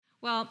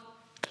Well,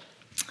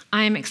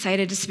 I'm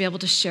excited just to be able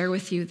to share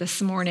with you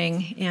this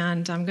morning,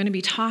 and I'm going to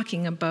be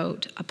talking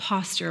about a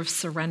posture of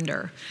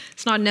surrender.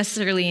 It's not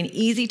necessarily an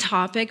easy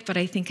topic, but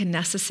I think a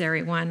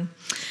necessary one.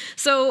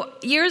 So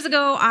years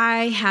ago,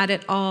 I had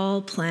it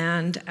all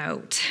planned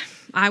out.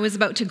 I was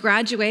about to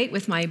graduate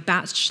with my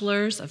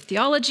bachelor's of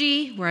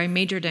theology, where I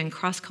majored in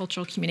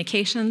cross-cultural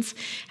communications,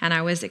 and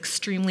I was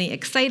extremely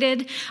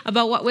excited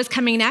about what was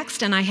coming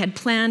next, and I had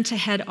planned to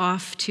head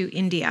off to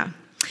India.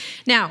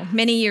 Now,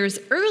 many years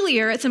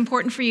earlier, it's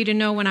important for you to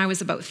know when I was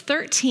about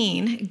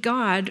 13,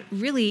 God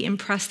really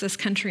impressed this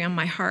country on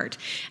my heart.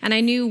 And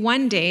I knew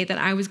one day that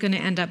I was going to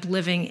end up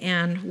living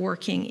and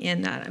working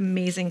in that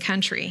amazing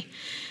country.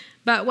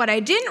 But what I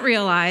didn't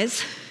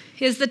realize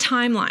is the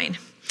timeline.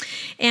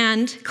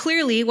 And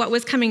clearly, what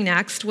was coming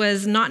next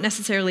was not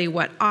necessarily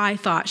what I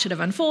thought should have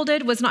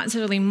unfolded, was not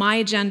necessarily my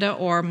agenda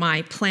or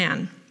my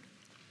plan.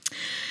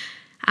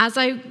 As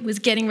I was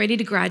getting ready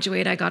to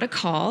graduate, I got a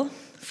call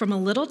from a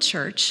little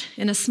church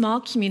in a small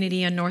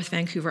community on North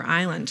Vancouver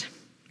Island.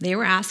 They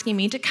were asking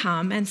me to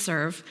come and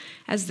serve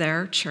as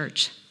their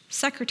church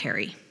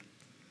secretary.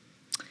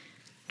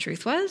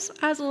 Truth was,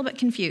 I was a little bit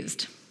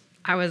confused.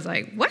 I was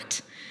like,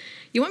 what?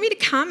 You want me to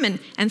come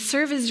and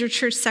serve as your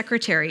church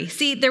secretary?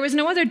 See, there was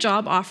no other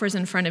job offers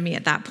in front of me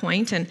at that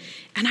point, and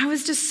I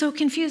was just so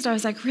confused. I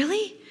was like,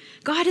 really?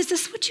 God, is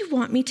this what you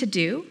want me to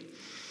do?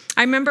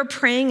 I remember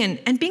praying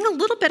and being a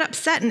little bit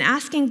upset and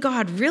asking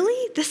God,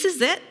 really? This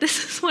is it?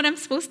 This is what I'm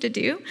supposed to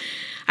do?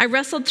 I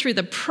wrestled through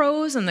the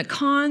pros and the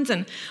cons,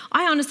 and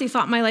I honestly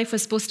thought my life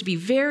was supposed to be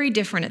very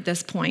different at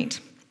this point.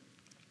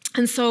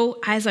 And so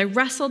as I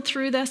wrestled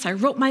through this, I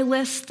wrote my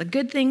list, the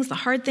good things, the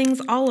hard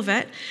things, all of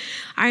it.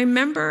 I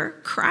remember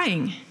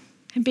crying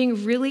and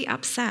being really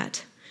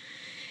upset.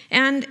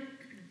 And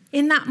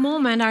in that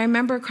moment, I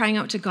remember crying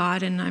out to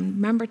God, and I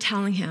remember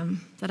telling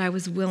him that I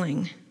was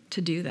willing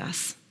to do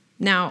this.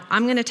 Now,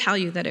 I'm going to tell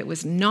you that it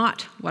was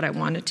not what I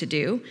wanted to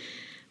do,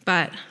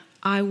 but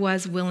I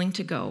was willing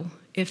to go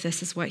if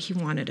this is what he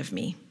wanted of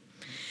me.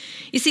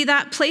 You see,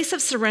 that place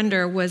of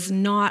surrender was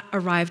not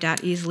arrived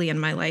at easily in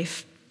my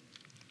life,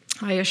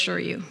 I assure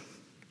you.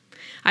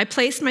 I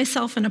placed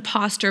myself in a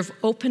posture of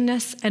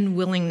openness and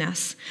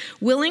willingness,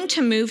 willing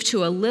to move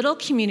to a little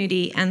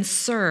community and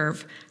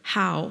serve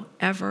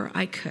however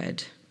I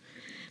could.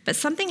 But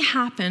something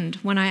happened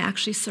when I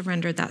actually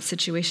surrendered that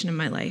situation in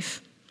my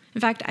life. In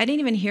fact, I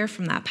didn't even hear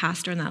from that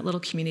pastor in that little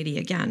community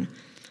again.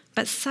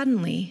 But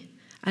suddenly,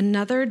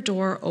 another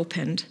door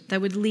opened that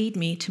would lead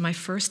me to my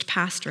first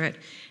pastorate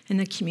in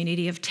the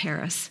community of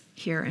Terrace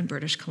here in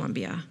British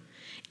Columbia.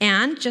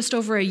 And just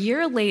over a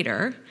year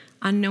later,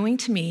 unknowing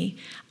to me,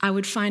 I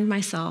would find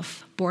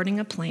myself boarding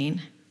a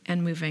plane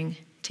and moving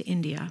to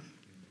India.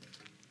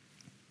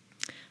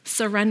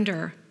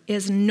 Surrender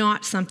is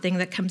not something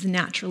that comes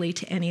naturally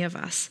to any of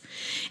us.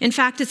 In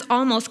fact, it's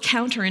almost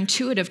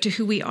counterintuitive to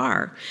who we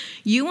are.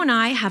 You and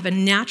I have a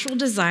natural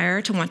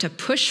desire to want to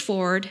push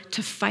forward,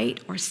 to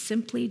fight, or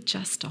simply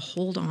just to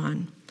hold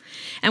on.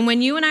 And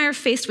when you and I are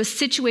faced with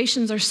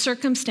situations or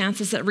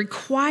circumstances that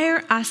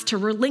require us to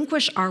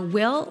relinquish our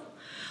will,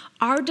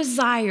 our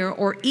desire,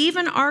 or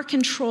even our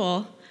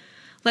control,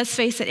 let's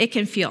face it, it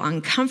can feel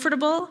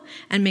uncomfortable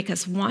and make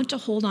us want to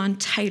hold on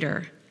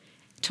tighter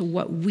to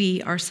what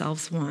we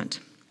ourselves want.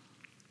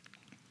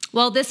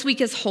 Well, this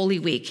week is Holy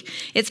Week.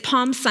 It's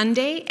Palm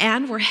Sunday,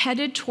 and we're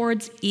headed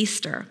towards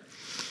Easter.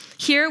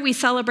 Here we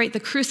celebrate the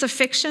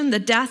crucifixion, the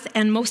death,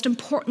 and most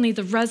importantly,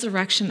 the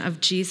resurrection of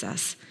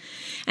Jesus.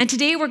 And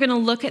today we're going to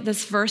look at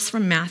this verse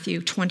from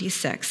Matthew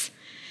 26.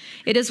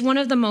 It is one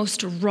of the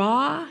most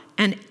raw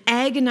and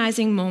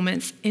agonizing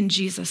moments in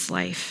Jesus'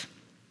 life.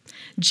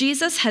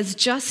 Jesus has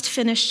just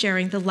finished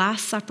sharing the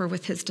Last Supper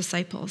with his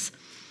disciples,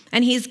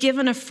 and he's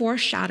given a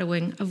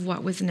foreshadowing of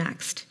what was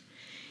next.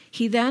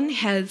 He then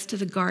heads to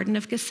the Garden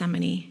of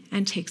Gethsemane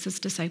and takes his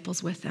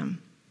disciples with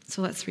him.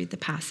 So let's read the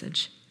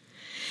passage.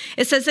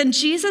 It says, "And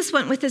Jesus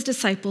went with his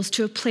disciples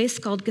to a place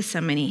called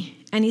Gethsemane,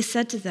 and he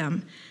said to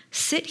them,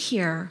 'Sit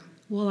here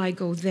while I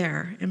go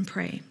there and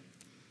pray.'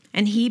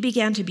 And he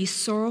began to be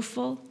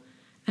sorrowful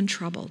and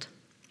troubled.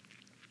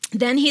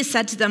 Then he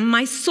said to them,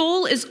 'My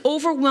soul is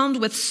overwhelmed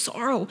with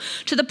sorrow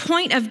to the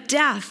point of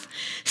death.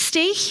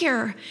 Stay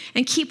here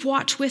and keep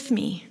watch with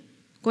me.'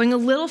 Going a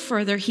little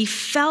further, he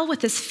fell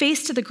with his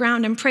face to the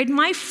ground and prayed,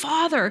 'My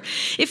Father,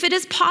 if it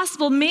is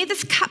possible, may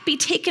this cup be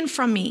taken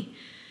from me.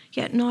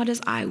 Yet not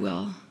as I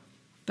will,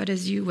 but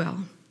as you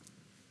will.'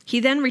 He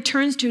then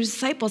returns to his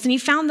disciples, and he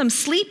found them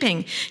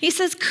sleeping. He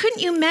says,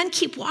 'Couldn't you men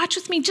keep watch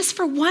with me just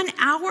for 1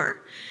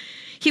 hour?'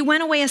 He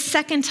went away a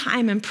second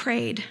time and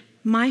prayed,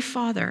 'My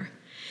Father,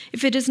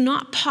 if it is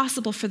not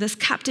possible for this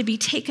cup to be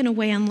taken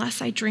away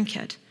unless I drink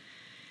it,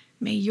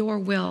 may your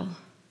will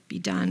be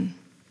done.'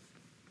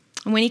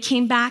 And when he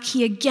came back,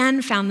 he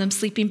again found them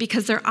sleeping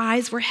because their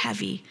eyes were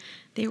heavy.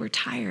 They were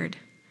tired.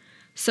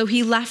 So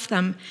he left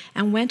them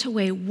and went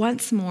away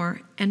once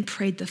more and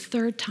prayed the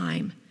third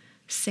time,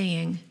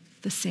 saying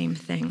the same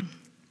thing."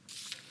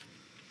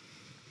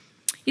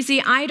 You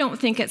see, I don't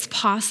think it's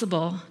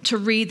possible to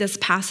read this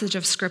passage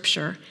of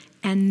Scripture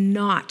and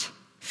not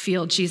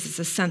feel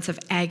Jesus' sense of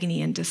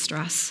agony and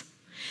distress.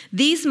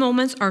 These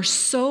moments are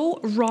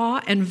so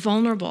raw and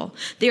vulnerable.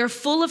 They are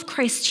full of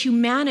Christ's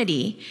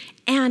humanity,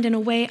 and in a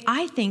way,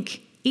 I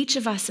think each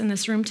of us in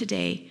this room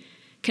today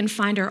can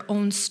find our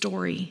own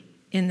story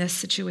in this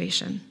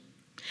situation.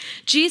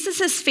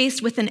 Jesus is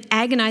faced with an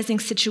agonizing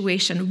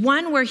situation,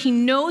 one where he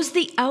knows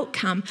the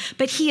outcome,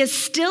 but he is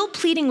still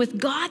pleading with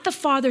God the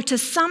Father to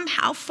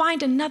somehow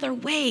find another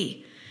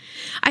way.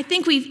 I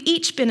think we've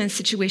each been in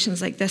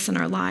situations like this in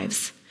our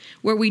lives,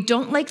 where we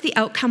don't like the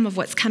outcome of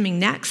what's coming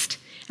next,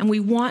 and we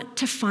want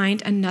to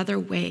find another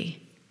way,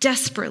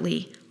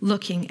 desperately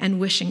looking and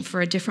wishing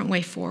for a different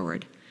way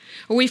forward.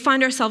 Or we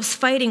find ourselves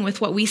fighting with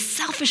what we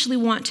selfishly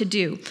want to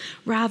do,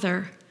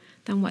 rather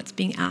than what's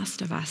being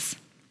asked of us.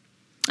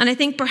 And I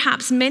think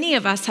perhaps many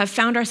of us have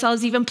found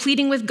ourselves even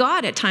pleading with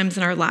God at times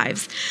in our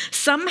lives,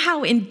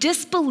 somehow in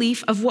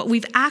disbelief of what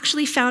we've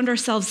actually found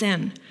ourselves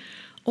in,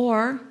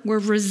 or we're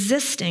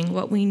resisting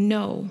what we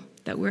know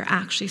that we're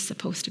actually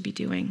supposed to be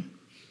doing.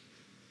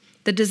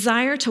 The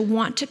desire to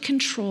want to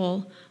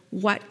control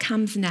what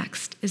comes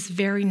next is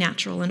very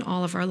natural in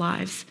all of our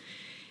lives,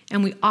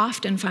 and we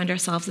often find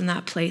ourselves in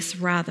that place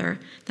rather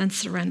than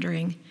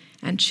surrendering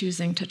and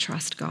choosing to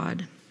trust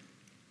God.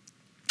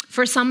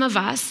 For some of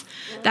us,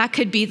 that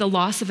could be the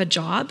loss of a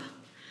job,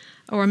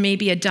 or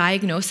maybe a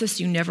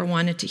diagnosis you never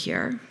wanted to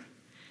hear. In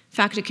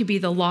fact, it could be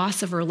the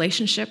loss of a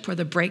relationship or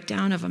the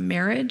breakdown of a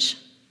marriage.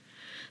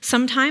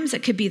 Sometimes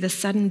it could be the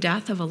sudden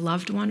death of a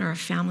loved one or a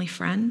family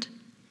friend,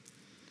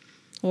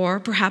 or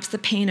perhaps the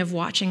pain of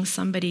watching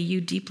somebody you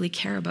deeply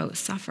care about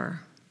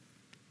suffer.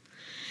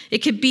 It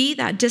could be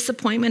that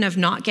disappointment of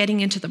not getting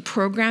into the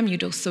program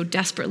you so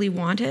desperately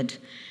wanted,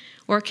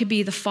 or it could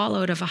be the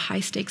fallout of a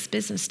high-stakes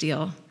business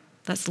deal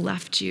that's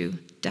left you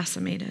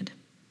decimated.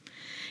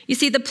 You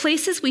see, the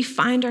places we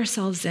find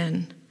ourselves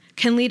in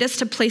can lead us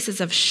to places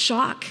of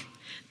shock,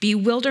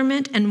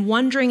 bewilderment, and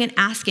wondering and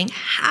asking,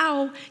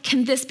 how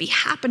can this be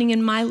happening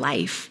in my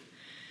life?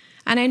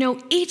 And I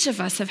know each of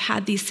us have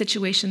had these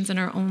situations in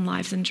our own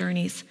lives and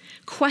journeys,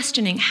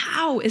 questioning,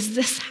 how is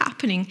this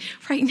happening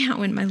right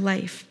now in my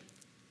life?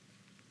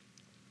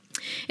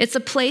 It's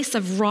a place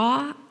of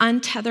raw,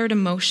 untethered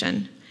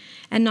emotion,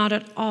 and not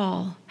at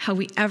all how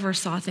we ever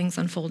saw things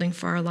unfolding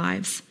for our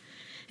lives.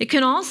 It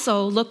can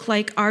also look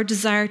like our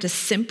desire to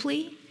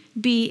simply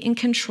be in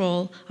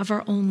control of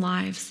our own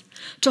lives,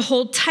 to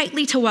hold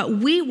tightly to what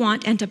we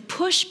want and to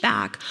push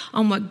back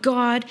on what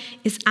God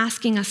is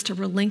asking us to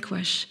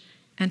relinquish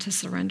and to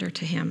surrender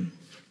to him.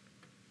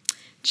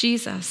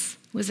 Jesus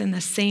was in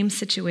the same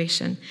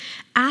situation,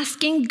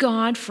 asking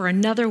God for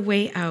another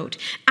way out,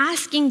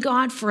 asking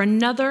God for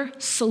another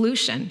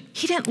solution.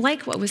 He didn't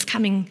like what was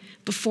coming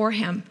before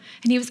him,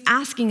 and he was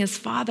asking his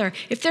Father,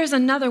 if there's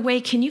another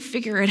way, can you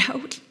figure it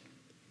out?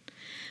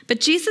 But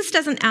Jesus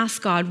doesn't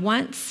ask God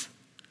once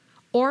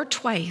or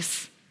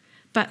twice,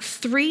 but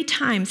 3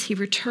 times he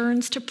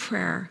returns to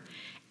prayer,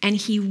 and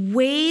he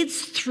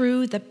wades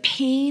through the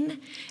pain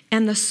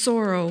and the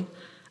sorrow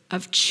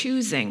of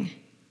choosing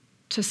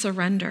to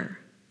surrender.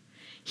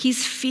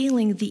 He's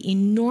feeling the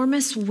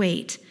enormous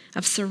weight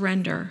of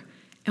surrender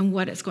and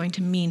what it's going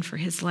to mean for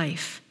his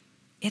life.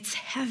 It's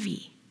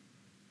heavy.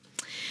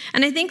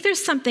 And I think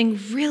there's something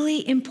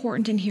really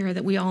important in here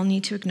that we all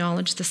need to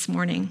acknowledge this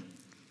morning.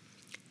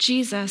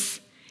 Jesus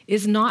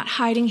is not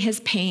hiding his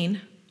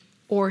pain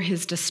or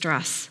his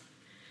distress.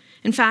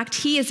 In fact,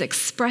 he is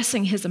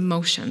expressing his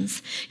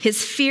emotions,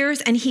 his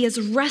fears, and he is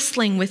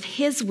wrestling with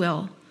his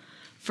will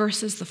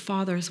versus the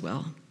Father's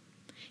will.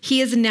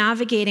 He is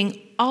navigating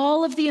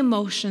all of the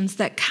emotions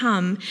that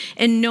come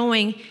in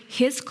knowing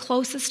his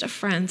closest of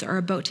friends are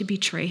about to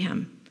betray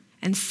him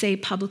and say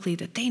publicly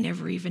that they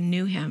never even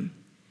knew him.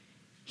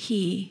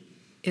 He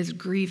is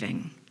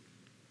grieving.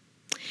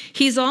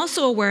 He's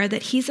also aware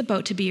that he's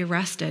about to be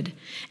arrested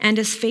and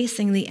is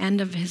facing the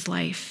end of his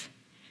life.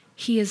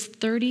 He is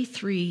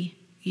 33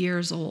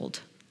 years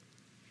old.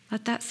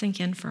 Let that sink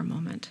in for a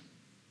moment.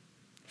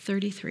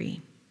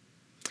 33.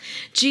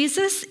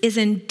 Jesus is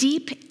in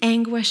deep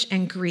anguish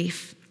and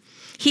grief.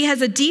 He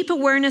has a deep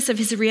awareness of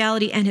his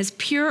reality, and his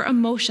pure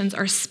emotions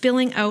are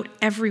spilling out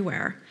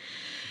everywhere.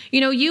 You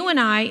know, you and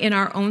I, in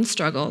our own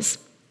struggles,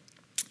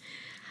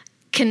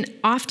 can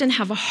often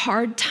have a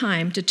hard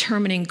time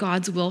determining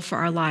God's will for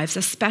our lives,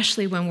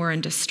 especially when we're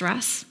in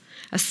distress,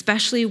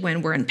 especially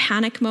when we're in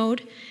panic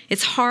mode.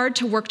 It's hard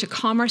to work to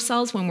calm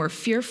ourselves when we're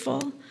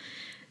fearful.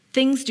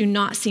 Things do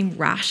not seem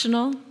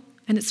rational.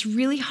 And it's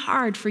really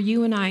hard for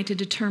you and I to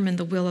determine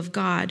the will of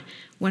God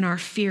when our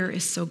fear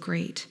is so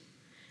great.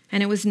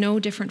 And it was no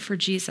different for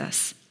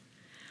Jesus.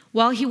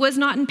 While he was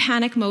not in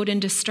panic mode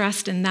and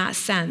distressed in that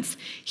sense,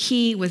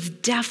 he was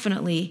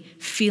definitely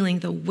feeling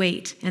the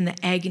weight and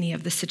the agony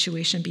of the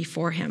situation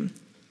before him.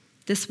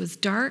 This was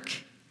dark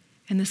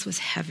and this was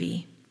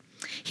heavy.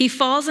 He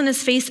falls on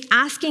his face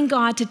asking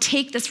God to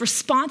take this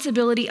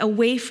responsibility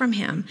away from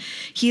him.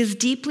 He is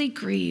deeply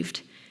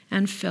grieved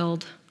and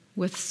filled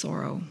with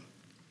sorrow.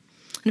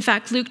 In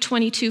fact, Luke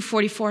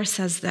 22:44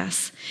 says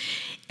this,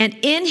 And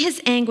in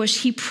his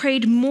anguish, he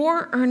prayed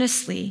more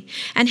earnestly,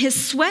 and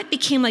his sweat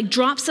became like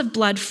drops of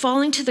blood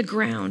falling to the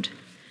ground.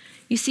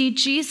 You see,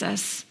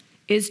 Jesus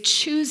is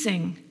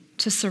choosing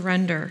to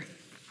surrender,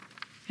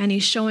 and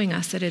he's showing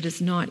us that it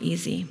is not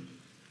easy.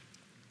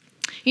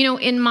 You know,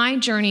 in my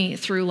journey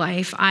through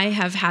life, I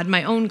have had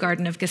my own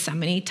Garden of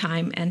Gethsemane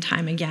time and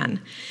time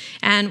again.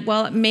 And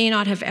while it may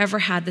not have ever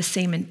had the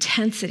same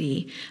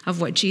intensity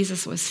of what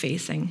Jesus was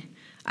facing,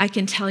 I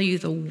can tell you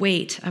the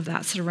weight of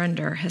that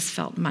surrender has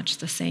felt much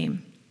the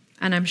same.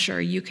 And I'm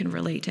sure you can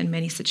relate in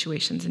many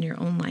situations in your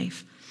own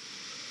life.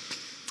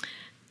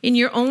 In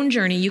your own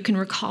journey, you can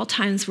recall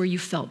times where you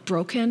felt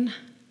broken,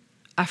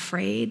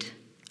 afraid,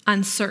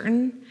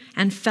 uncertain,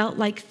 and felt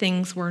like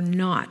things were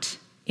not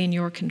in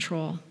your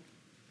control.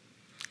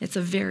 It's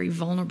a very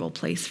vulnerable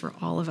place for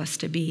all of us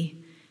to be.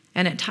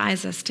 And it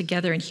ties us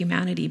together in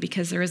humanity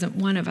because there isn't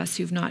one of us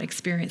who've not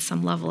experienced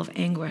some level of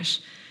anguish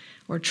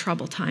or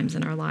trouble times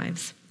in our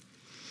lives.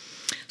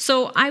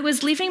 So I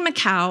was leaving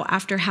Macau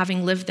after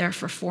having lived there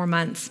for 4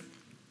 months.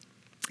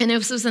 And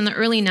this was in the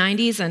early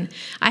 90s, and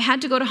I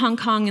had to go to Hong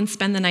Kong and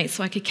spend the night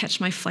so I could catch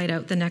my flight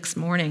out the next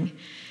morning.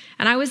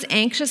 And I was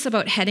anxious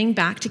about heading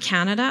back to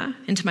Canada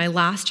into my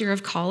last year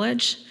of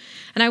college.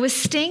 And I was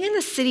staying in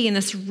the city in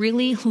this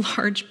really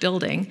large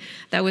building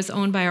that was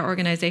owned by our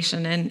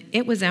organization, and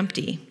it was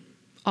empty.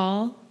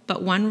 All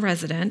but one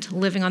resident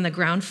living on the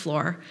ground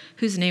floor,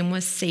 whose name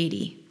was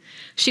Sadie.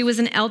 She was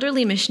an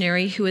elderly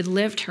missionary who had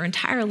lived her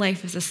entire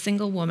life as a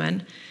single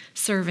woman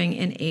serving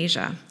in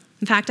Asia.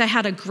 In fact, I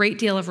had a great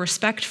deal of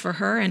respect for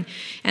her, and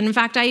in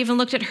fact, I even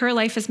looked at her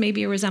life as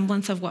maybe a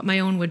resemblance of what my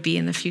own would be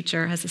in the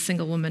future as a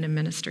single woman in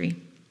ministry.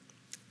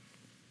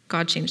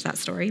 God changed that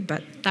story,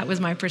 but that was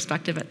my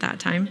perspective at that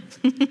time.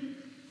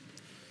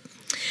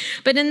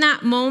 But in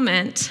that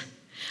moment,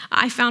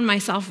 I found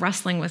myself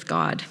wrestling with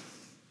God,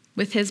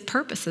 with his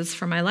purposes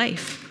for my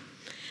life.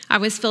 I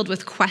was filled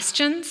with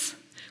questions,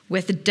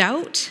 with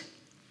doubt.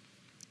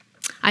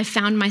 I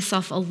found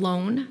myself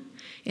alone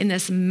in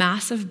this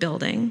massive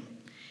building,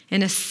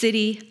 in a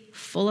city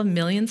full of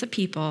millions of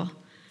people.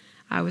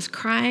 I was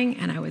crying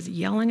and I was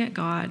yelling at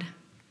God.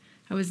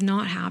 I was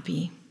not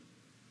happy.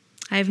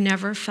 I have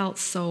never felt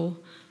so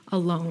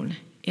alone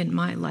in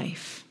my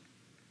life.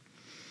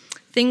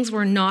 Things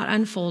were not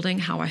unfolding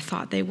how I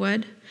thought they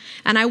would,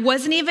 and I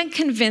wasn't even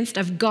convinced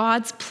of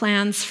God's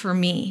plans for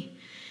me.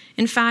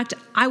 In fact,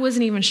 I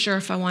wasn't even sure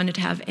if I wanted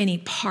to have any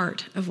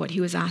part of what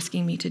he was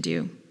asking me to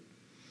do.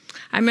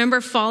 I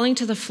remember falling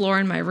to the floor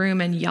in my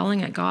room and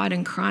yelling at God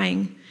and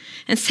crying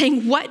and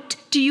saying, "What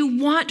do you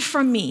want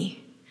from me?"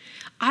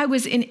 I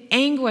was in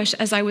anguish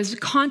as I was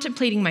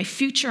contemplating my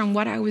future and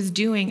what I was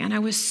doing, and I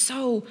was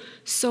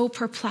so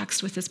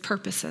perplexed with his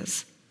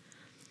purposes.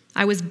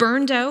 I was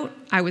burned out,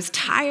 I was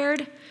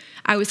tired,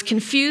 I was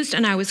confused,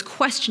 and I was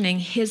questioning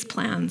his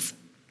plans.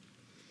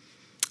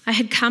 I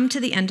had come to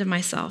the end of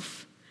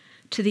myself,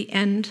 to the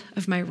end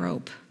of my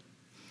rope.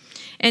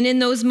 And in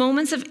those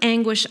moments of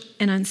anguish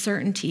and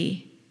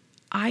uncertainty,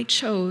 I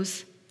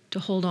chose to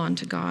hold on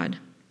to God.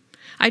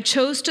 I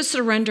chose to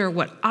surrender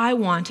what I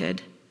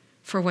wanted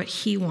for what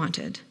he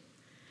wanted.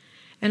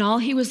 And all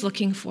he was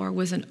looking for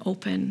was an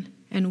open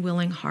and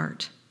willing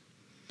heart.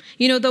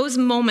 You know, those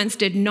moments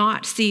did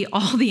not see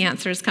all the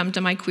answers come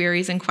to my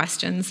queries and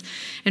questions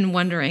and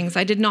wonderings.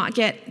 I did not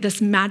get this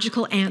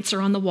magical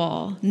answer on the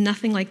wall.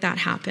 Nothing like that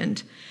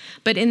happened.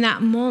 But in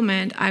that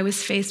moment, I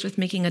was faced with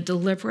making a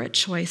deliberate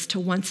choice to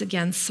once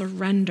again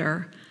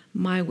surrender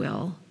my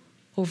will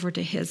over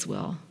to his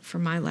will for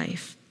my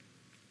life.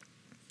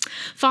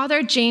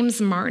 Father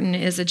James Martin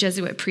is a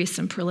Jesuit priest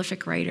and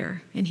prolific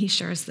writer, and he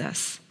shares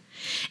this.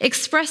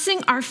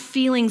 Expressing our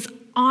feelings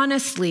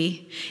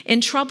honestly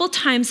in troubled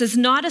times is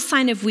not a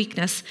sign of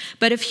weakness,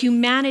 but of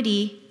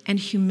humanity and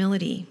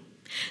humility.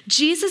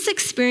 Jesus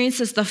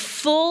experiences the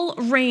full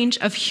range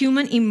of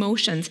human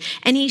emotions,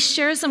 and he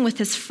shares them with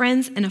his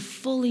friends in a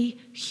fully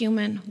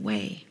human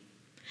way.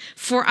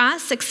 For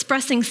us,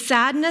 expressing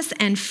sadness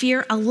and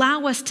fear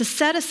allow us to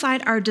set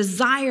aside our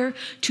desire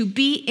to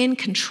be in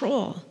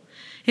control.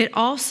 It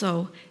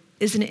also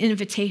is an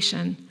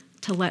invitation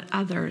to let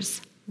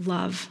others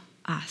love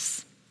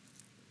us.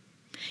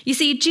 You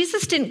see,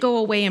 Jesus didn't go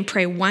away and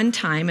pray one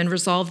time and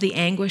resolve the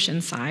anguish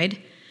inside.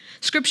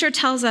 Scripture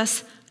tells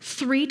us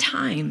 3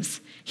 times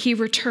he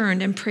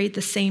returned and prayed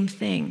the same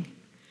thing.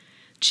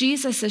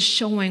 Jesus is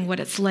showing what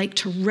it's like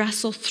to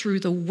wrestle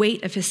through the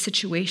weight of his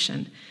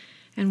situation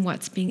and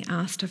what's being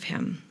asked of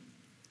him.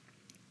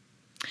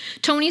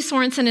 Toni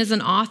Sorensen is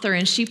an author,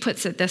 and she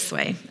puts it this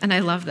way, and I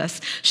love this.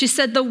 She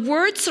said, "The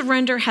word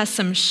surrender has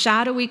some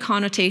shadowy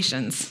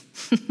connotations.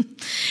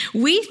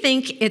 We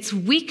think it's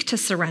weak to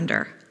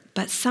surrender,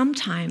 but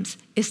sometimes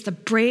it's the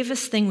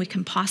bravest thing we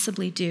can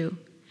possibly do.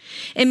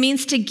 It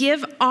means to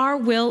give our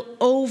will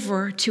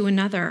over to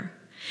another.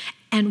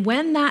 And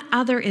when that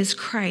other is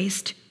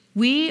Christ,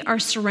 we are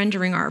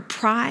surrendering our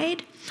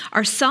pride,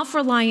 our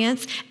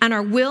self-reliance, and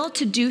our will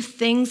to do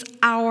things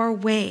our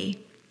way.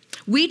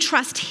 We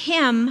trust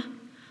him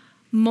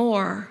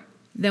more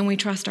than we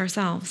trust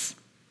ourselves.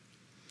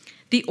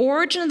 The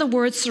origin of the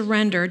word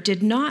surrender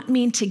did not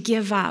mean to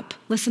give up,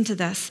 listen to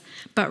this,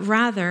 but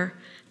rather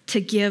to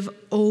give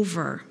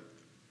over.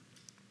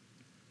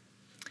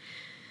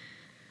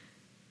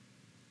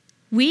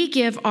 We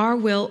give our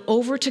will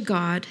over to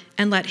God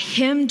and let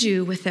Him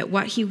do with it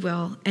what He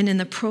will, and in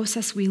the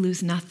process we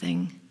lose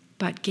nothing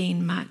but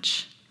gain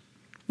much.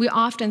 We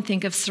often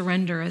think of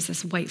surrender as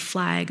this white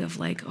flag of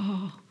like,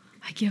 oh,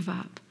 I give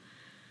up.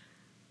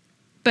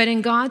 But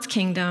in God's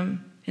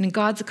kingdom and in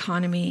God's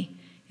economy,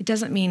 it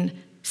doesn't mean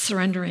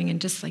surrendering and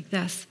just like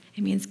this.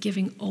 It means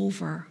giving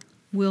over,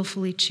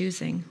 willfully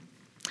choosing.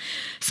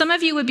 Some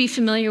of you would be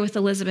familiar with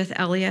Elisabeth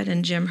Elliot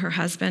and Jim, her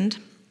husband.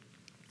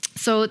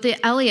 So the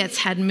Elliots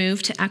had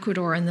moved to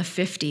Ecuador in the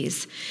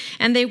 50s,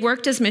 and they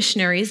worked as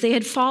missionaries. They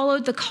had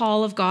followed the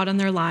call of God in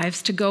their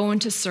lives to go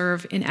and to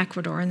serve in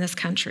Ecuador, in this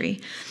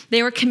country.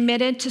 They were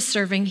committed to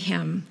serving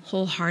Him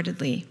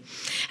wholeheartedly.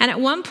 And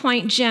at one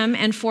point, Jim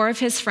and 4 of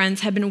his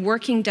friends had been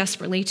working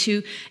desperately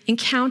to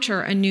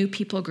encounter a new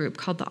people group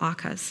called the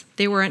Aucas.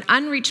 They were an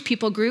unreached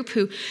people group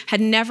who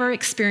had never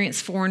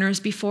experienced foreigners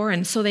before,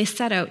 and so they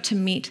set out to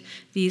meet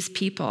these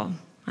people.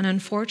 And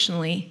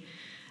unfortunately,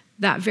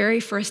 that very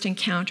first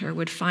encounter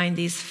would find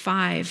these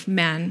 5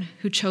 men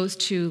who chose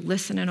to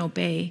listen and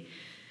obey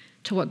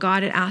to what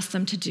God had asked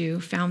them to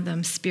do, found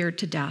them speared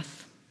to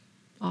death,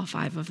 all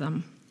 5 of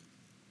them.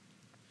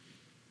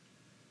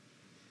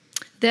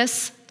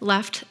 This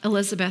left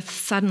Elizabeth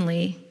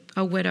suddenly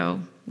a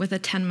widow with a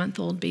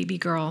 10-month-old baby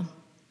girl.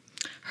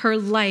 Her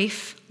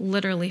life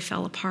literally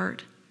fell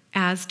apart,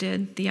 as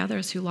did the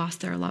others who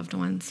lost their loved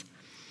ones.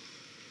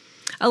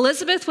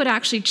 Elizabeth would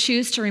actually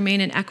choose to remain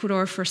in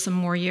Ecuador for some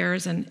more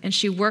years, and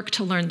she worked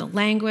to learn the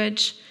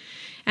language.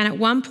 And at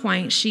one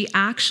point, she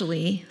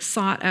actually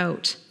sought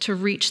out to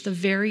reach the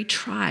very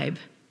tribe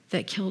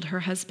that killed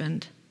her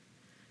husband.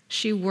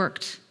 She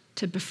worked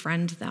to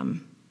befriend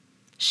them.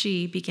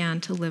 She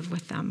began to live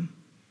with them,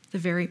 the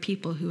very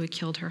people who had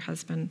killed her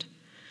husband.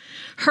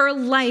 Her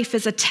life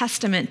is a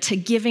testament to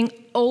giving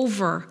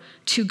over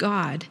to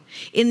God.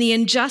 In the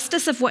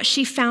injustice of what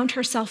she found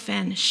herself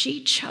in,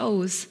 she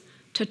chose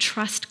to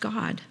trust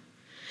God.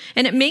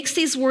 And it makes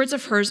these words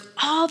of hers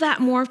all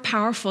that more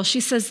powerful. She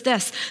says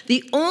this: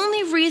 the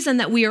only reason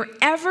that we are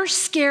ever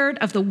scared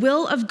of the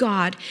will of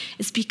God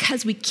is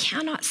because we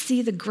cannot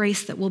see the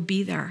grace that will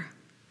be there.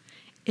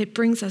 It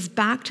brings us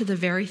back to the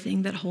very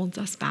thing that holds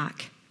us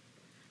back: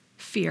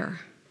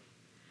 fear.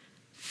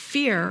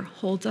 Fear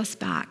holds us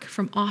back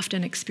from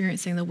often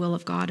experiencing the will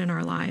of God in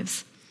our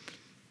lives.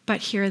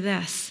 But hear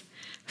this: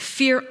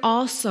 fear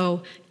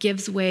also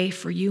gives way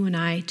for you and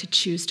I to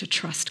choose to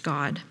trust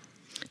God,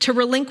 to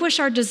relinquish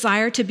our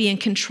desire to be in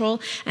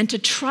control and to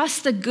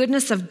trust the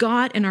goodness of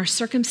God in our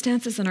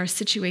circumstances and our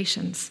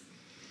situations.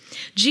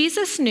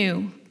 Jesus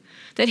knew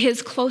that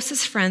his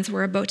closest friends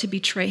were about to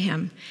betray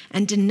him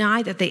and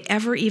deny that they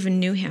ever even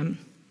knew him.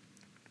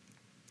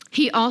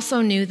 He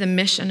also knew the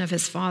mission of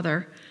his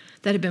Father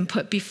that had been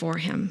put before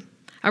him,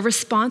 a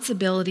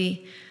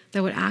responsibility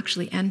that would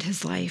actually end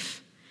his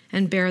life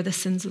and bear the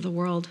sins of the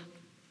world.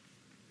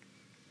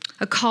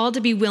 A call to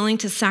be willing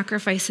to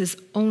sacrifice his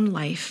own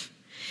life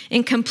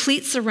in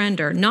complete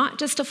surrender, not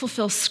just to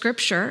fulfill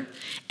Scripture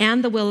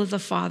and the will of the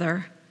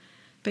Father,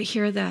 but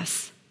hear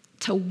this: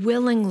 to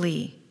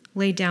willingly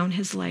lay down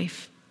his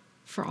life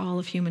for all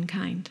of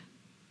humankind.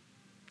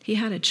 He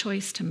had a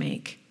choice to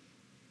make.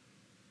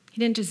 He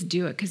didn't just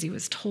do it because he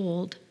was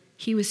told.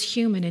 He was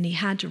human and he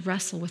had to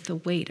wrestle with the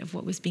weight of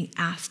what was being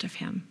asked of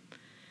him.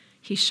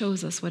 He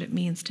shows us what it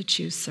means to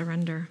choose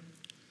surrender.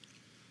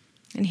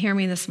 And hear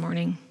me this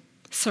morning.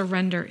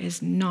 Surrender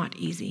is not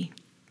easy.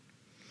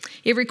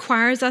 It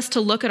requires us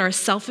to look at our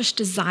selfish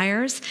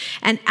desires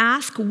and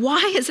ask,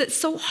 why is it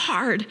so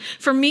hard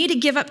for me to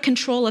give up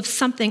control of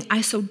something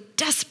I so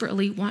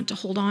desperately want to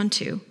hold on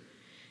to?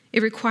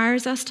 It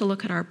requires us to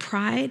look at our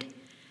pride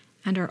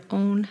and our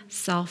own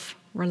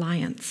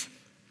self-reliance.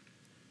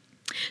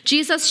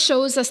 Jesus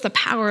shows us the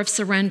power of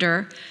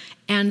surrender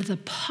and the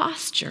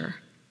posture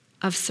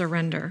of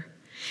surrender.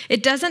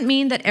 It doesn't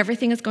mean that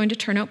everything is going to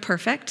turn out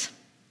perfect.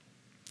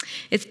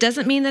 It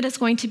doesn't mean that it's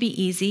going to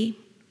be easy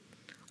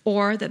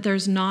or that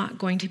there's not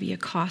going to be a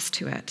cost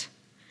to it.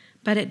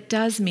 But it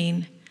does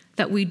mean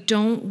that we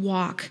don't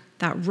walk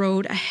that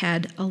road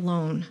ahead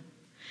alone.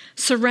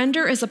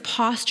 Surrender is a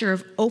posture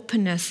of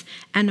openness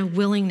and a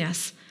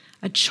willingness,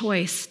 a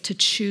choice to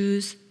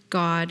choose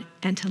God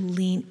and to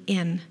lean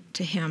in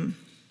to him.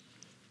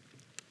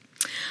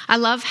 I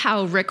love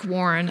how Rick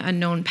Warren, a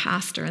known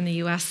pastor in the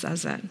U.S.,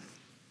 says it.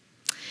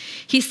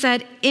 He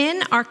said,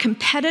 in our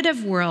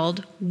competitive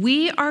world,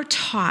 we are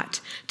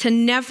taught to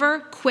never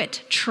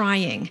quit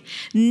trying,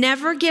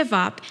 never give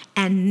up,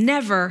 and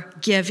never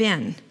give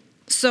in.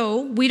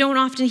 So we don't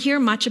often hear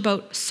much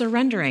about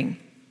surrendering.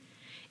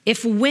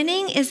 If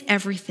winning is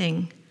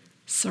everything,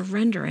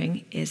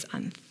 surrendering is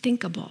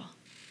unthinkable.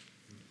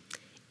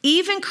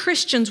 Even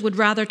Christians would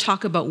rather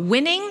talk about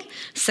winning,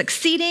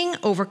 succeeding,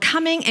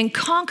 overcoming, and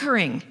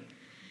conquering,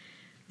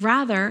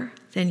 rather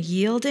than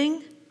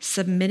yielding,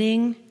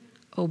 submitting,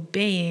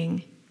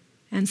 obeying,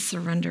 and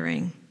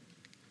surrendering.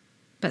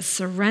 but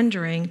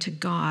surrendering to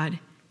God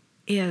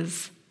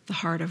is the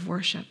heart of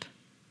worship.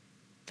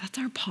 That's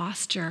our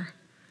posture.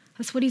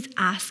 That's what he's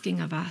asking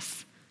of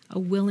us, a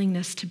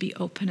willingness to be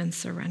open and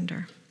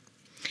surrender.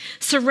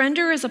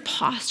 Surrender is a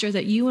posture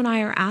that you and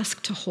I are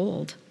asked to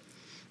hold,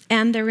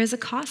 and there is a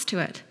cost to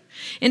it.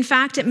 In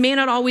fact, it may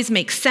not always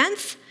make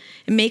sense.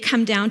 It may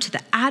come down to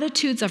the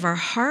attitudes of our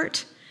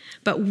heart,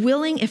 but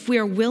if we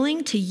are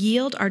willing to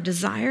yield our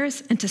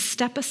desires and to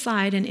step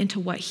aside and into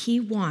what he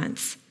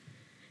wants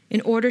in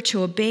order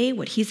to obey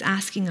what he's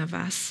asking of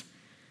us,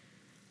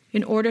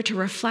 in order to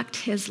reflect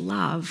his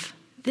love,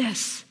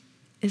 this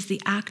is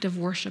the act of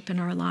worship in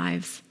our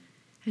lives.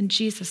 And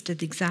Jesus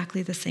did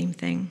exactly the same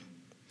thing.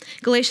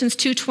 Galatians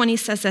 2:20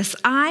 says this,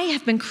 I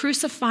have been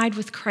crucified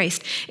with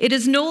Christ. It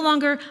is no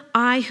longer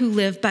I who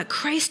live, but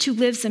Christ who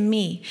lives in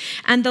me.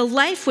 And the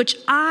life which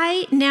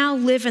I now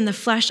live in the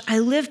flesh, I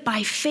live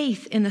by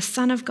faith in the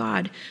Son of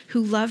God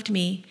who loved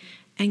me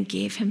and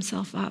gave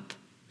himself up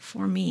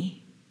for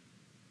me,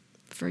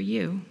 for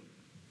you.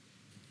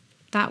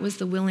 That was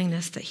the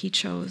willingness that he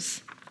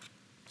chose.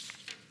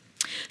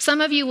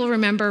 Some of you will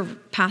remember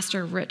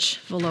Pastor Rich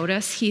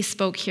Velotis. He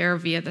spoke here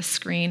via the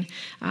screen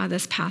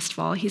this past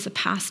fall. He's a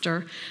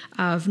pastor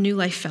of New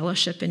Life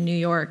Fellowship in New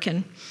York,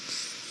 and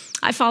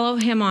I follow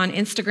him on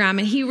Instagram,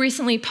 and he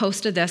recently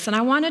posted this, and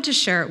I wanted to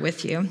share it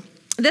with you.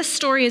 This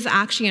story is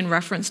actually in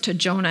reference to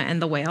Jonah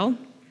and the whale,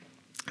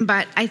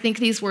 but I think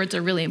these words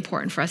are really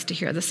important for us to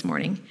hear this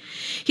morning.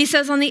 He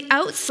says, on the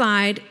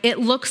outside, it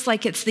looks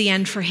like it's the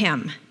end for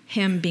him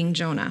being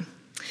Jonah.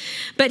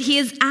 But he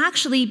is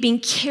actually being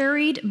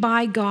carried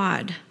by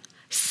God.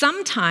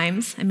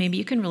 Sometimes, and maybe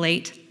you can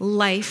relate,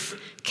 life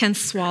can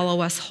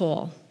swallow us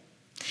whole.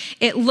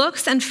 It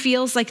looks and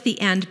feels like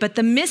the end, but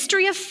the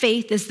mystery of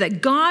faith is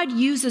that God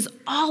uses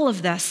all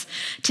of this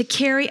to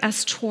carry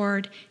us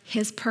toward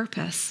his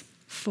purpose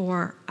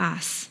for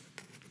us.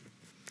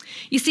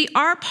 You see,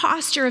 our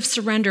posture of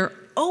surrender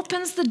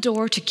opens the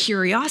door to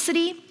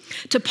curiosity,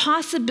 to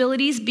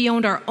possibilities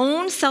beyond our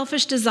own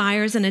selfish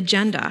desires and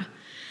agenda.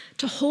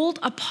 To hold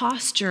a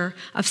posture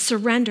of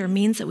surrender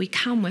means that we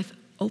come with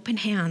open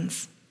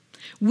hands,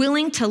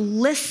 willing to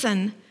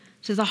listen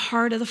to the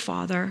heart of the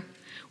Father,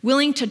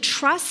 willing to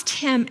trust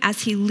him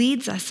as he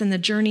leads us in the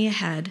journey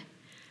ahead,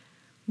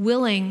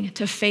 willing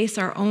to face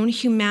our own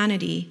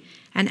humanity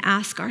and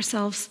ask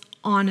ourselves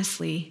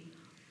honestly,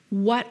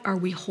 what are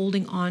we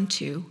holding on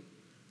to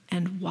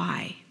and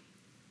why?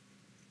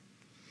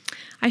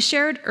 I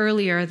shared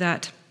earlier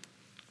that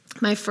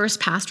my first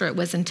pastorate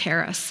was in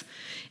Terrace.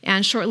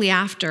 And shortly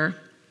after,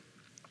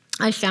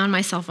 I found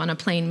myself on a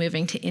plane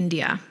moving to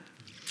India.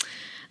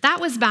 That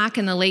was back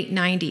in the late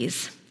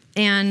 90s.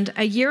 And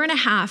a year and a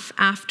half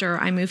after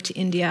I moved to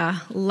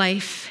India,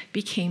 life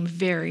became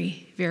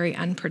very, very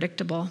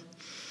unpredictable.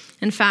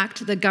 In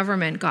fact, the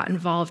government got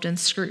involved in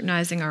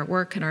scrutinizing our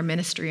work and our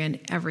ministry and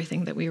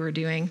everything that we were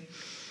doing.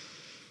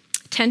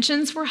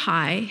 Tensions were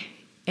high,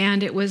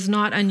 and it was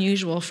not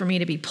unusual for me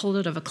to be pulled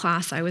out of a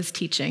class I was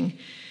teaching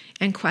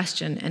and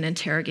questioned and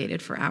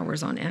interrogated for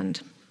hours on end.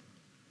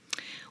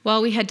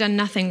 While we had done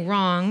nothing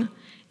wrong,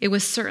 it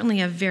was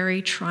certainly a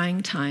very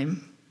trying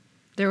time.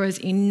 There was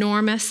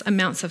enormous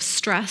amounts of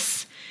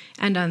stress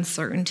and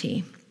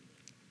uncertainty.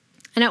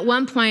 And at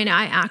one point,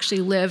 I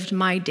actually lived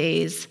my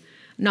days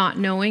not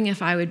knowing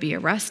if I would be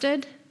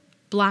arrested,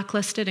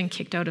 blacklisted, and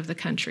kicked out of the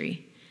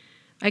country.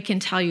 I can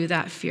tell you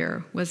that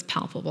fear was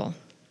palpable.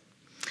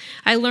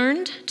 I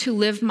learned to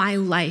live my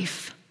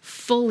life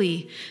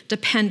fully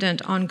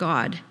dependent on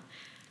God,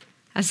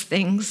 as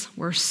things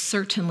were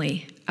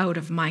certainly out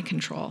of my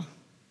control.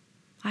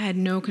 I had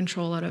no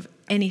control out of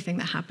anything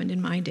that happened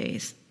in my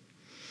days.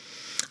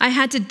 I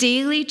had to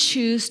daily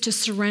choose to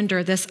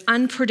surrender this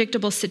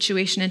unpredictable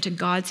situation into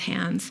God's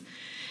hands,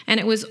 and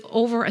it was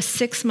over a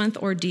 6-month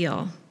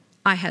ordeal.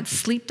 I had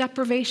sleep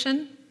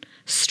deprivation,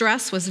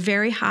 stress was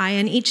very high,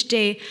 and each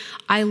day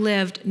I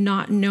lived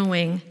not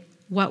knowing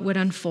what would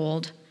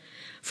unfold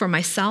for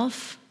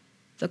myself,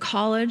 the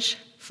college,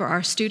 for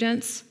our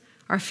students,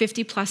 our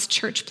 50-plus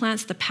church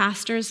plants, the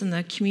pastors and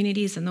the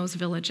communities in those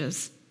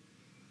villages.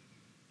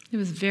 It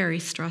was very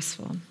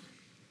stressful.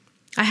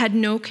 I had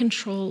no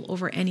control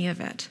over any of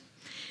it.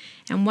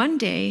 And one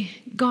day,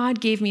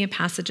 God gave me a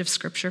passage of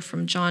scripture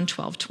from John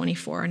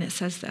 12:24, and it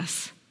says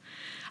this,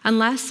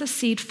 unless a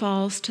seed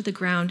falls to the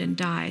ground and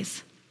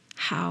dies,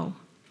 how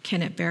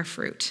can it bear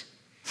fruit?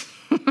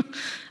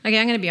 Okay,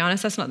 I'm going to be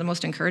honest, that's not the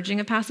most encouraging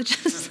of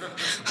passages.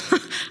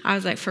 I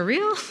was like, for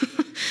real?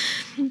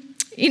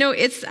 You know,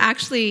 it's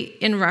actually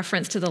in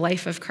reference to the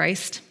life of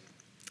Christ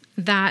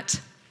that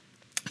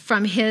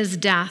from his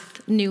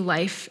death, new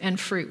life and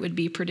fruit would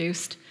be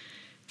produced.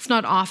 It's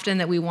not often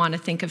that we want to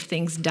think of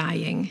things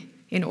dying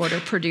in order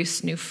to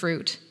produce new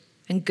fruit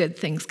and good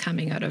things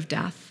coming out of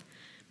death.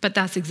 But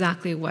that's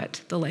exactly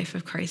what the life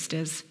of Christ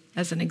is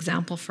as an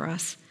example for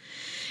us.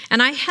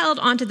 And I held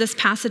onto this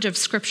passage of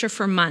scripture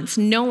for months,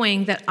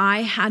 knowing that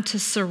I had to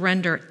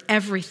surrender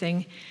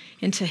everything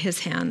into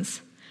his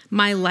hands.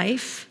 My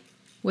life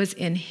was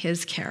in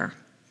his care.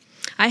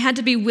 I had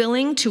to be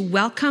willing to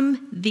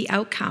welcome the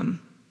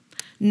outcome,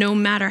 no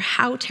matter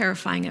how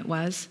terrifying it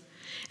was,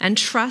 and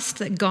trust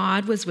that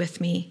God was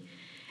with me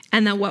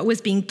and that what was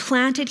being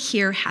planted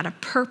here had a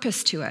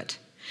purpose to it.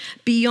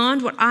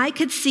 Beyond what I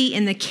could see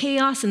in the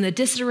chaos and the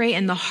disarray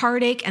and the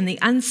heartache and the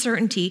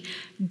uncertainty,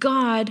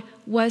 God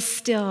was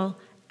still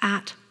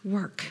at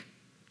work.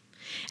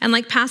 And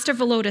like Pastor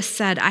Voloda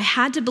said, I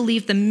had to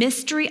believe the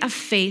mystery of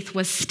faith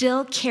was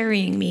still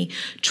carrying me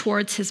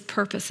towards his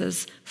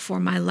purposes for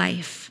my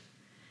life.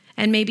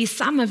 And maybe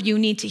some of you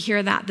need to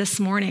hear that this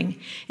morning.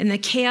 In the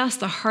chaos,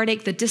 the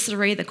heartache, the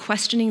disarray, the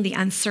questioning, the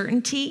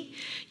uncertainty,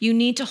 you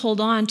need to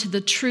hold on to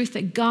the truth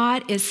that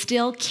God is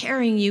still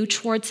carrying you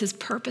towards his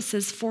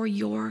purposes for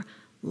your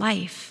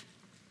life.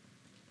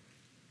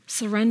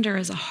 Surrender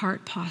is a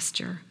heart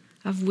posture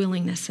of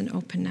willingness and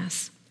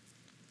openness.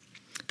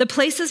 The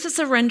places of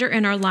surrender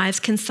in our lives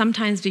can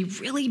sometimes be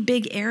really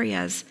big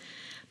areas,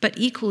 but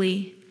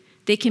equally,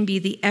 they can be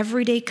the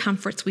everyday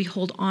comforts we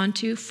hold on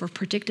to for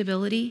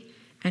predictability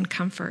and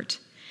comfort.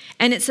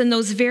 And it's in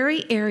those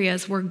very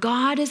areas where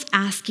God is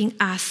asking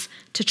us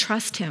to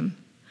trust him,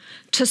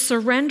 to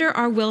surrender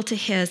our will to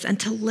his, and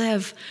to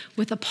live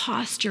with a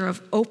posture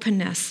of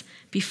openness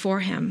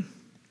before him.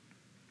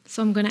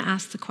 So I'm going to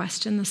ask the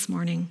question this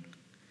morning: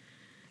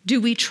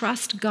 do we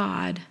trust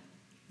God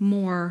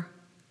more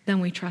than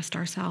we trust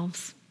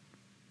ourselves?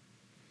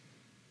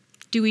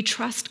 Do we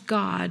trust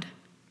God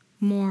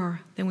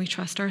more than we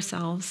trust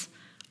ourselves,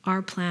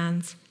 our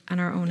plans, and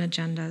our own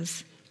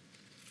agendas?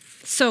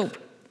 So,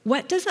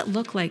 what does it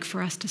look like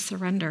for us to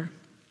surrender?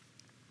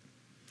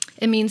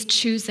 It means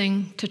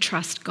choosing to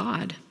trust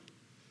God.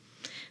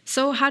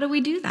 So, how do we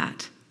do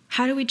that?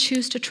 How do we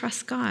choose to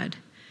trust God?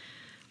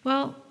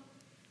 Well,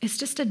 it's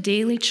just a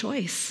daily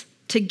choice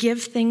to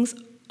give things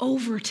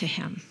over to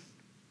him.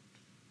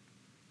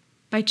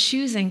 By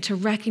choosing to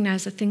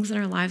recognize the things in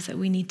our lives that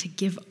we need to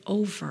give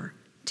over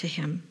to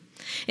him.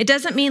 It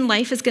doesn't mean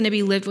life is going to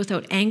be lived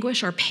without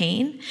anguish or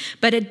pain,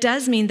 but it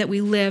does mean that we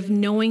live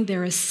knowing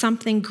there is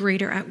something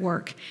greater at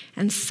work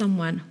and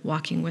someone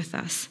walking with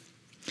us.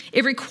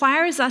 It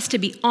requires us to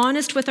be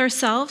honest with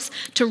ourselves,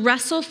 to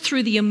wrestle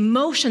through the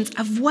emotions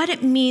of what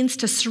it means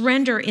to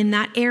surrender in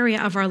that area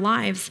of our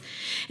lives.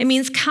 It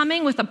means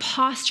coming with a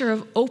posture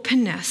of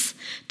openness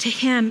to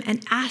him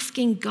and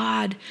asking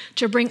God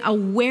to bring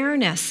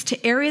awareness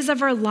to areas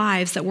of our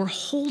lives that we're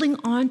holding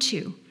on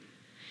to.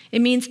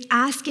 It means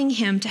asking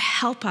him to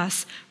help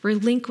us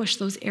relinquish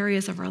those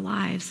areas of our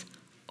lives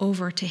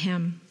over to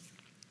him.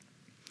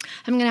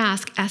 I'm going to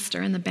ask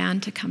Esther and the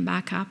band to come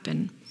back up,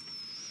 and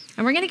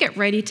we're going to get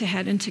ready to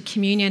head into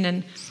communion.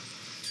 And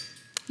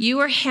you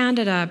were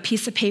handed a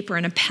piece of paper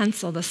and a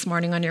pencil this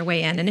morning on your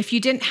way in. And if you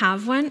didn't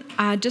have one,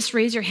 just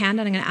raise your hand,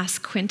 and I'm going to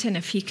ask Quentin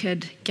if he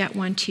could get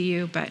one to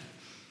you. But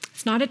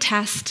it's not a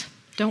test.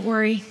 Don't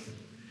worry.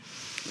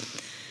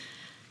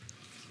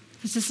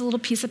 It's just a little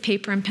piece of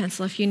paper and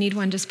pencil. If you need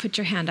one, just put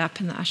your hand up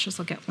and the ushers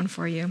will get one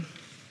for you.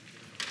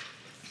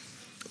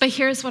 But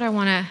here's where I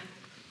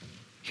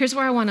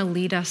want to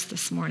lead us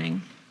this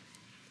morning.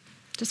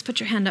 Just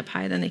put your hand up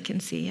high, then they can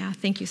see. Yeah,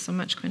 thank you so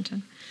much,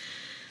 Quentin.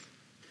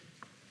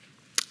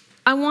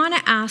 I want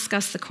to ask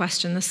us the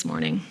question this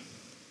morning.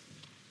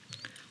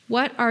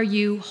 What are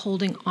you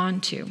holding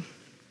on to?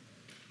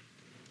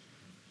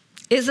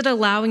 Is it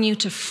allowing you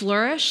to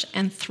flourish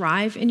and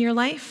thrive in your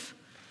life?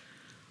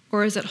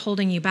 Or is it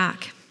holding you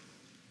back?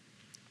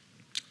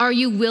 Are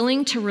you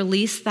willing to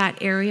release that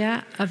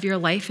area of your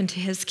life into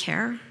his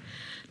care?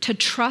 To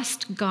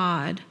trust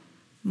God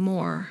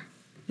more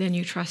than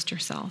you trust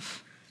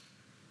yourself?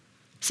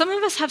 Some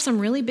of us have some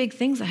really big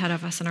things ahead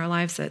of us in our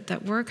lives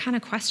that we're kind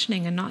of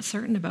questioning and not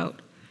certain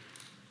about.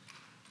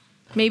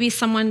 Maybe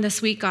someone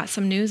this week got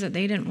some news that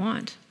they didn't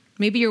want.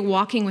 Maybe you're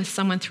walking with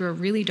someone through a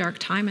really dark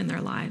time in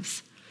their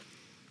lives.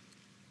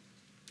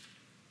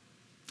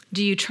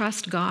 Do you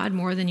trust God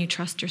more than you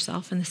trust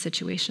yourself in the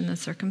situation and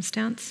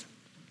circumstance?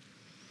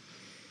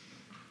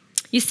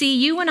 You see,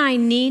 you and I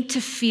need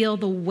to feel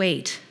the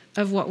weight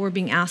of what we're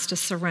being asked to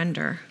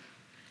surrender.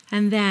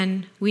 And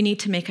then we need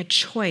to make a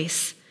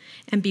choice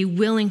and be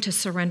willing to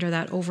surrender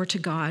that over to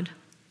God,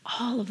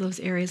 all of those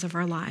areas of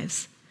our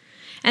lives.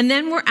 And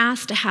then we're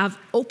asked to have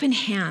open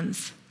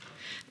hands.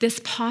 This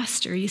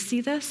posture, you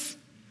see this?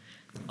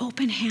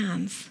 Open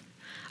hands.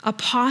 A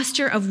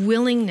posture of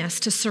willingness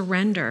to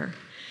surrender.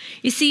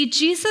 You see,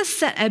 Jesus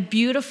set a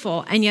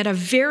beautiful and yet a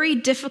very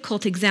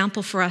difficult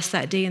example for us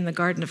that day in the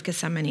Garden of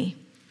Gethsemane.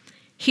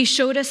 He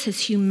showed us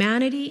his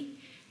humanity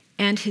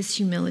and his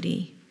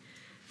humility.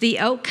 The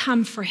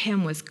outcome for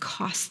him was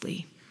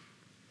costly.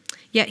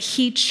 Yet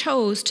he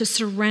chose to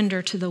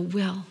surrender to the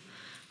will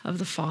of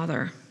the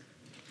Father.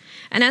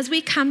 And as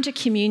we come to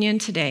communion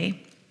today,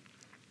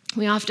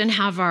 we often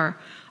have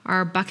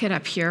our bucket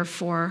up here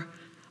for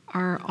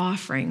our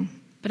offering.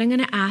 But I'm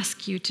going to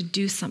ask you to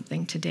do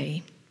something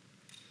today.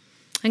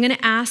 I'm going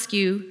to ask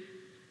you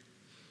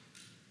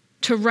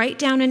to write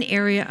down an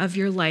area of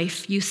your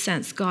life you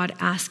sense God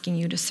asking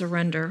you to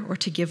surrender or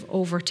to give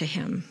over to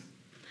him.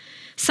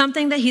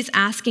 Something that he's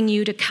asking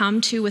you to come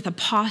to with a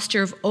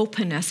posture of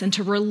openness and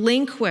to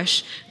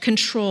relinquish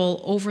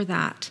control over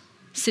that.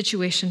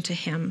 situation to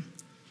him.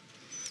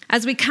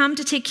 As we come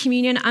to take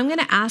communion, I'm going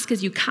to ask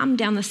as you come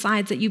down the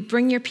sides that you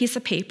bring your piece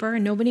of paper,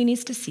 and nobody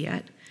needs to see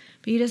it,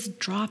 but you just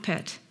drop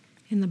it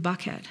in the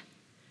bucket.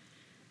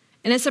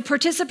 And it's a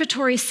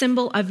participatory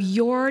symbol of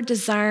your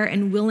desire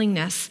and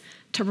willingness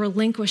to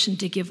relinquish and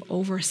to give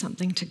over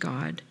something to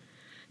God.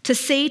 To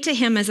say to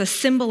him as a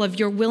symbol of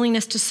your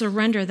willingness to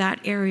surrender that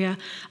area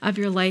of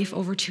your life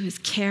over to his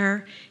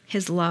care,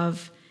 his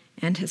love,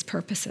 and his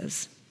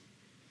purposes.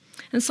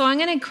 And so I'm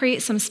going to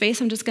create some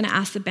space. I'm just going to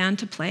ask the band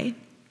to play.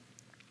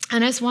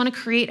 And I just want to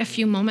create a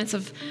few moments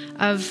of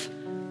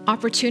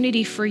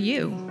opportunity for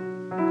you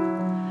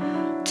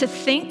to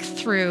think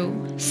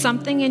through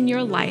something in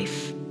your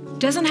life.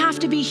 Doesn't have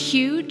to be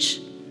huge.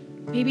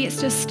 Maybe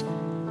it's just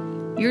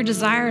your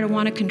desire to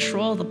want to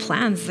control the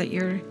plans that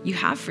you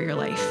have for your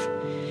life.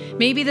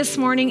 Maybe this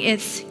morning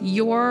it's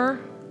your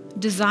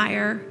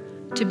desire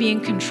to be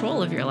in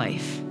control of your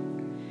life.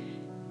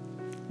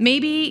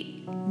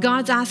 Maybe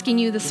God's asking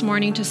you this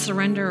morning to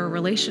surrender a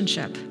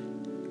relationship,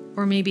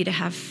 or maybe to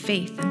have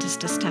faith and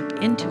just to step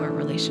into a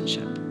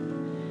relationship.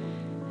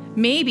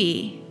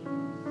 Maybe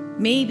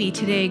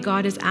today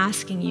God is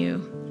asking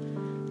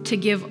you to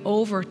give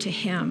over to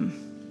him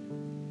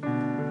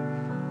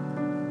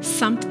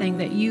something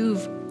that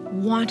you've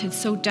wanted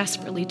so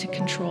desperately to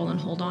control and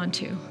hold on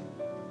to.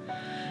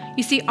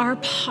 You see, our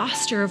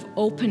posture of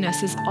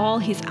openness is all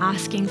he's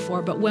asking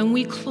for, but when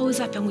we close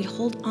up and we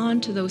hold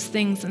on to those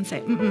things and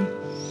say,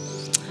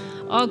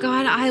 oh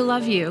God, I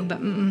love you, but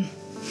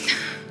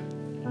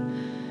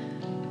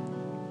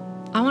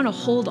I want to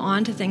hold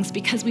on to things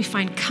because we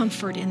find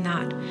comfort in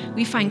that.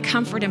 We find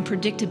comfort and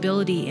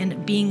predictability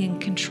in being in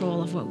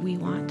control of what we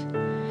want.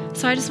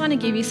 So I just want to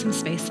give you some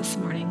space this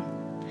morning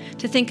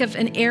to think of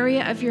an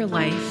area of your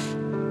life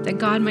that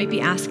God might be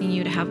asking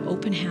you to have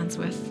open hands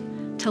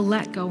with, to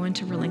let go and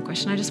to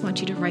relinquish. And I just want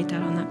you to write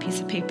that on that piece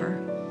of paper.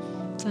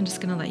 So I'm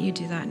just going to let you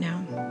do that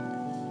now.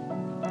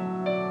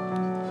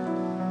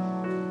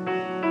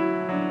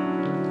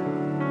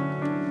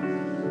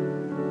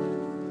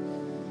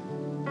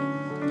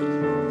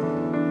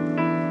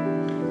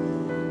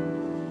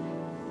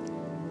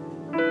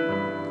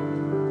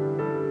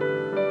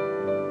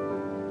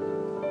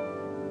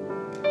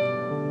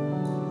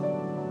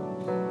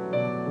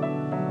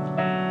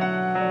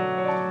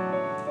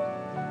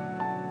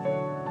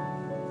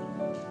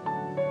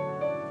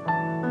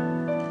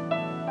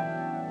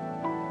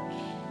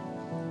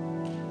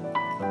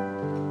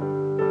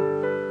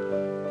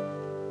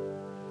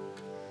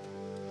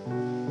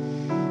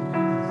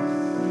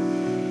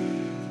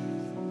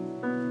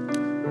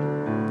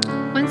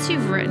 Once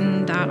you've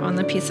written that on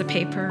the piece of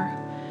paper,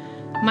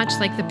 much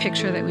like the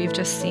picture that we've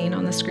just seen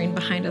on the screen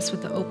behind us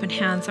with the open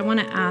hands, I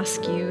want to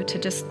ask you to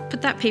just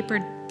put that paper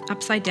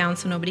upside down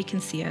so nobody can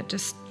see it,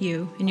 just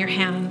you in your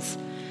hands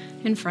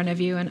in front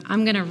of you. And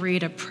I'm going to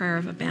read a prayer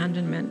of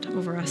abandonment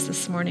over us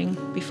this morning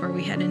before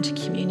we head into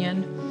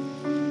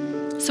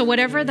communion. So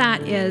whatever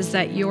that is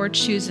that you're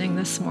choosing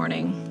this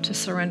morning to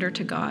surrender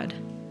to God,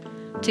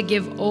 to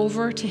give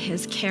over to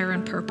his care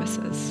and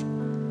purposes,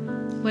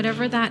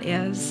 whatever that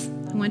is,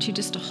 I want you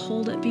just to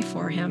hold it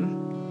before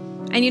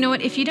him. And you know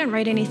what? If you didn't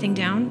write anything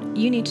down,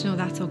 you need to know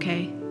that's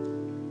okay.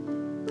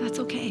 That's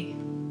okay.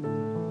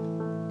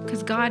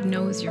 Because God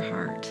knows your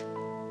heart.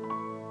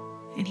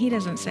 And he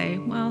doesn't say,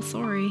 well,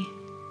 sorry.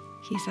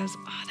 He says,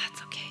 oh,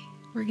 that's okay.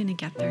 We're going to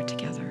get there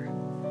together.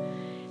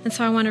 And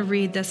so I want to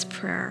read this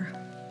prayer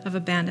of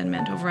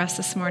abandonment over us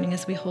this morning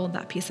as we hold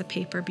that piece of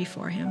paper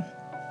before him.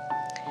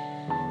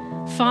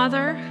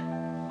 Father,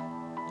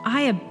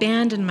 I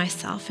abandon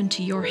myself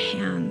into your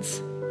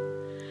hands.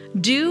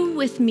 Do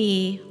with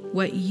me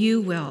what you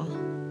will.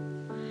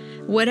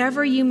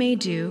 Whatever you may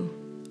do,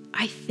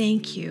 I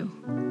thank you.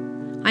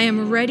 I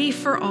am ready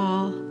for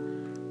all.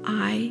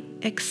 I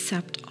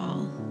accept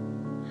all.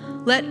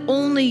 Let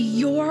only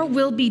your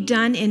will be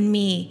done in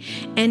me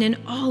and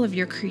in all of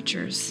your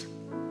creatures.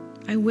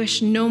 I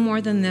wish no more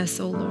than this,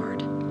 O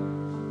Lord.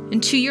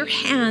 And to your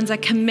hands I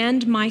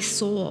commend my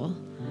soul.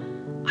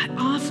 I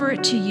offer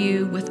it to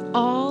you with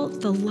all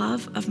the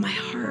love of my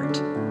heart.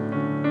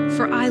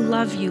 For I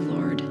love you,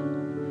 Lord,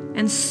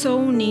 and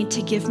so need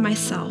to give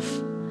myself,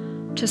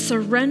 to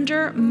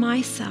surrender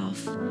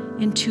myself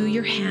into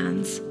your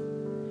hands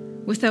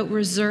without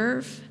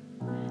reserve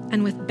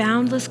and with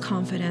boundless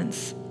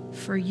confidence,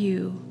 for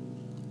you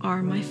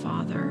are my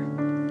Father.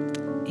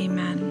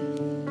 Amen.